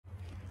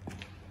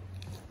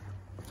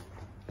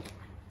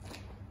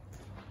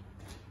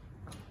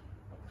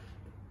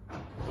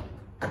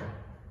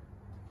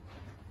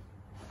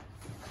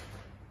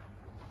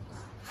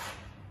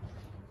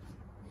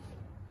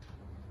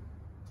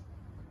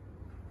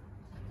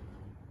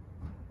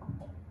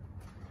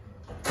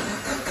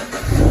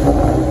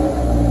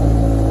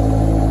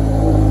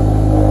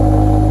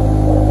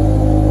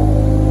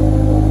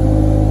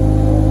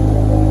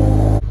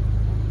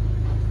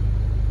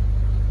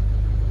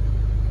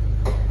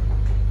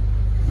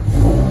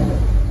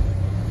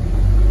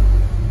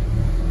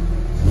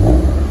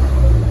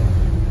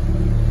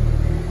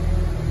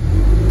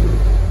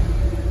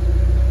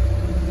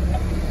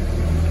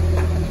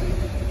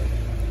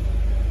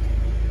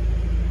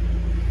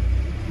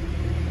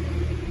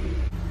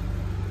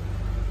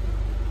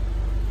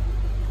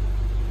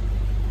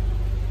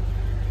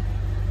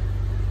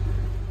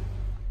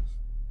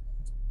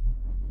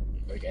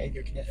okay,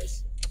 who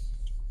cares?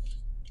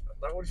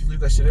 I want you to leave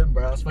that shit in,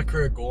 bro. That's my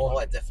career goal. Oh,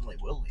 I definitely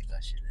will leave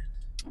that shit in.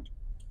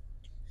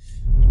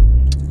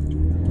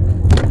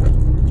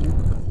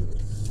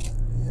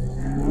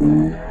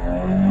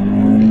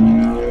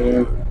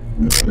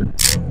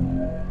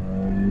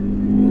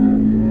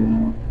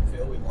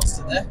 Feel we lost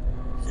it there?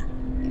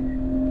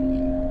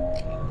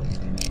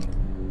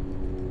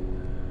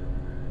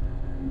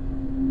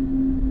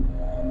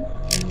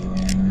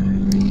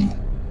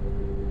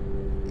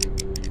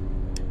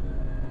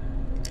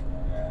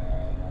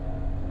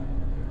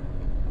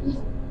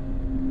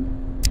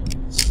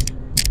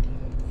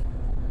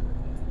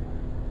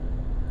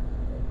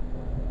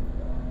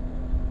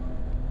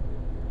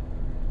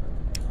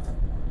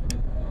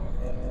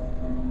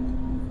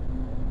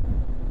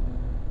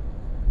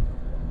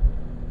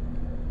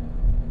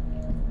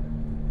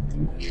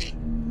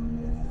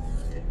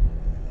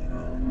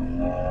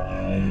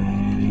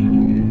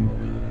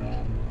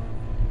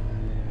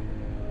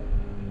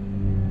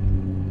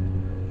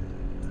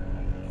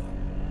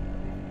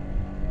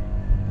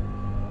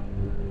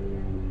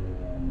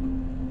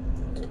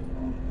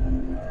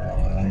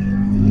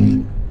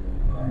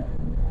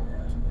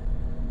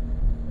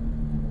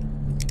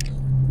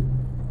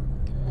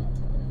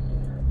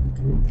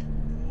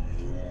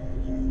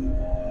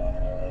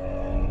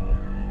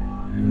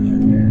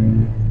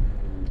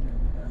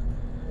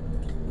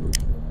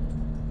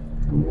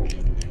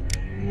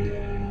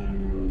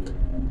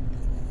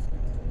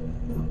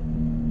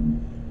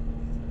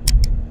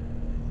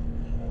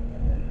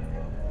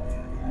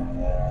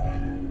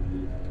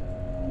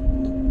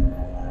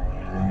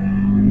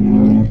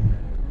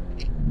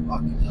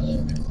 Fucking hell,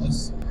 they're a bit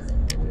close.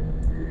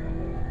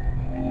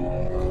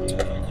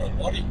 Good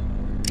body.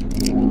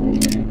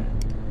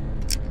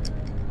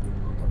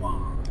 Come on.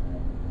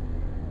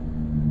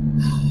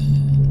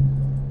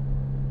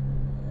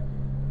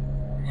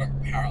 I'm going to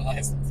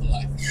paralyze them for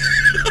life.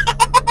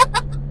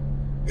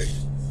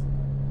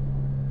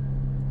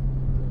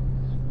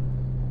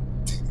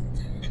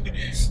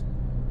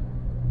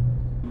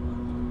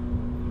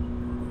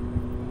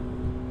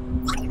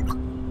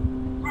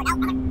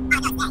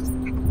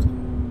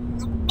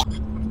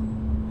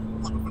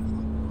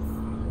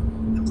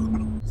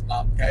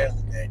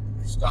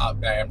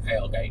 Stop damn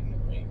tailgating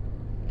at me.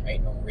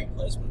 Ain't no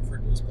replacement for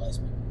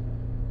displacement.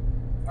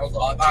 That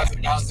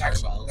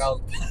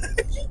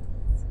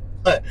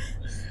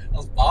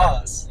was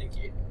boss. Thank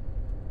you.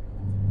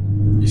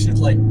 You should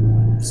like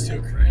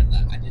steal career in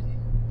that. I didn't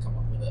come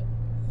up with it.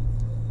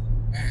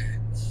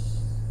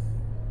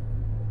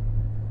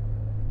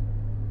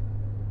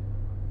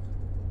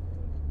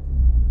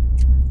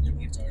 You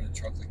wouldn't own a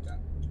truck like that.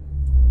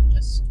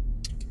 Yes.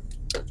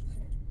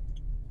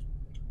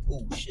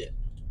 Oh shit.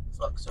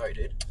 Fuck, sorry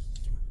dude.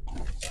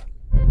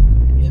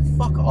 Yeah,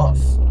 fuck off.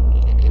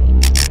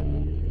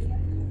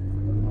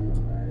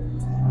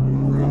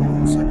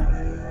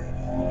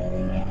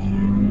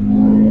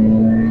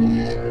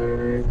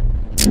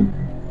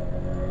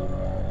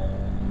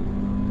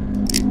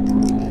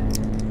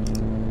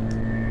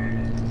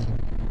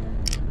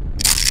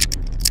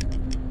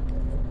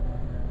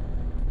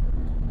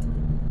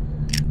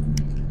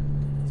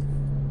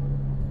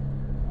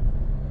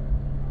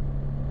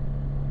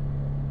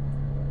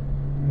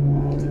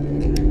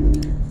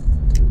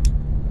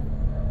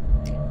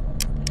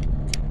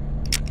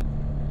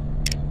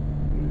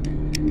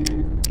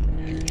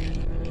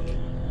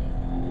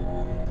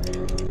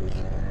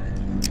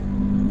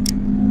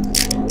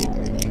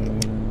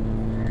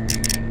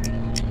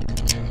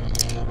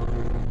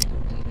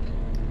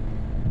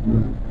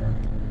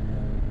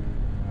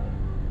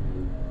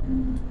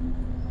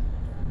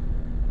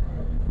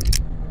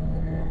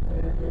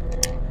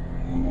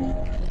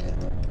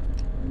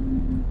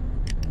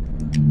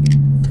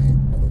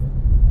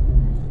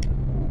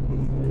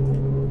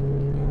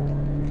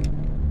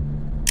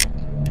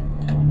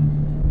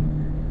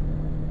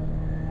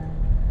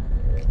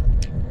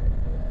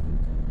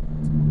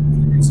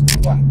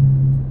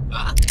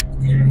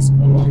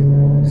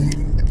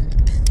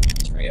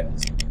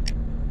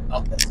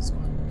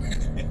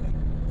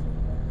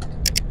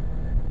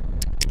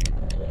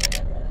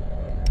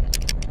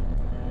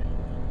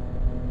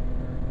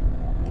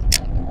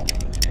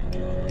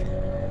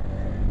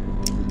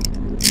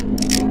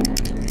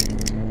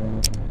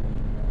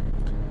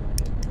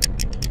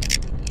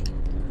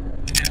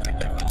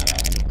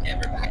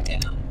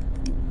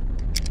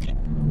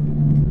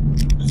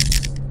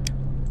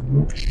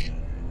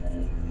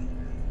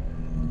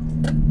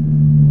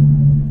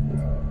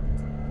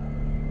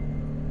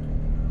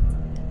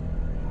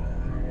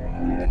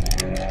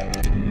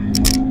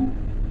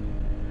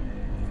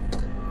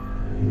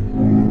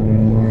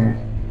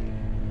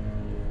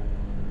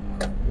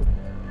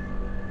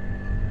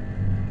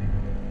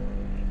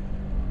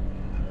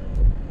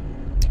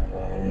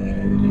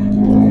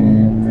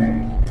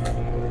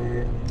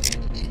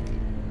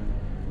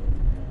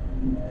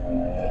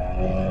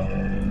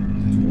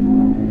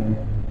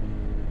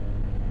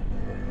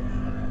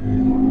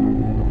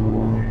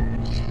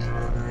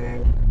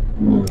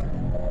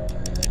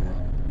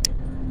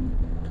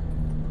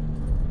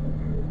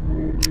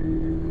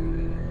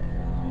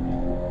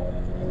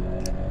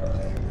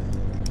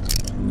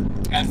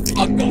 that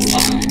fuck those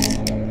lines.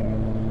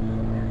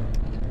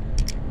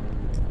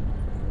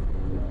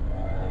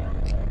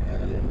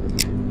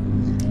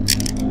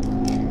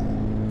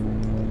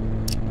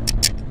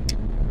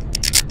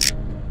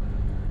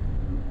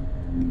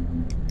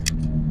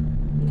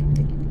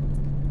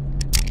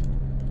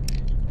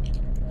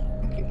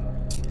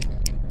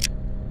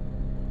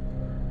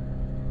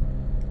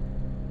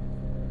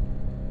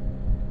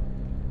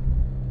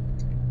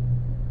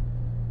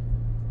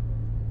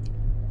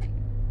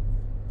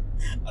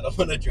 I don't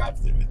want to drive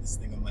through with this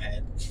thing on my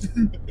head.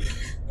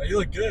 Oh, you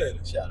look good.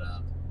 Shut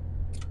up.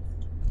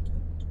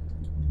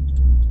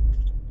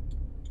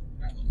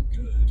 That look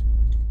good.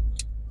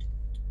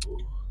 Ooh.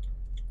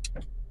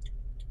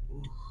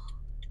 Ooh.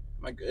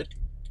 Am I good?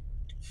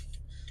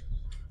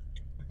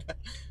 Am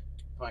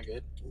I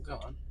good? Go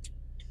on.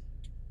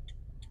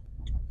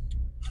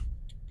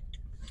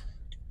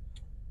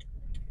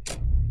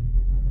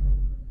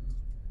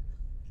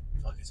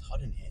 Fuck, it's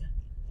hot in here.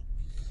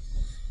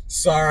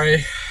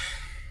 Sorry.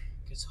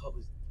 It's hot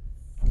with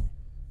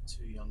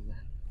two young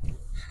men.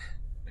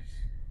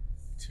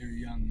 Too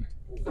young.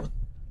 Ooh.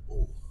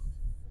 Ooh.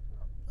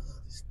 Oh,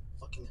 this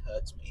fucking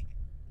hurts me.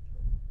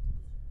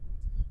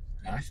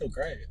 I feel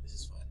great. This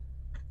is fine.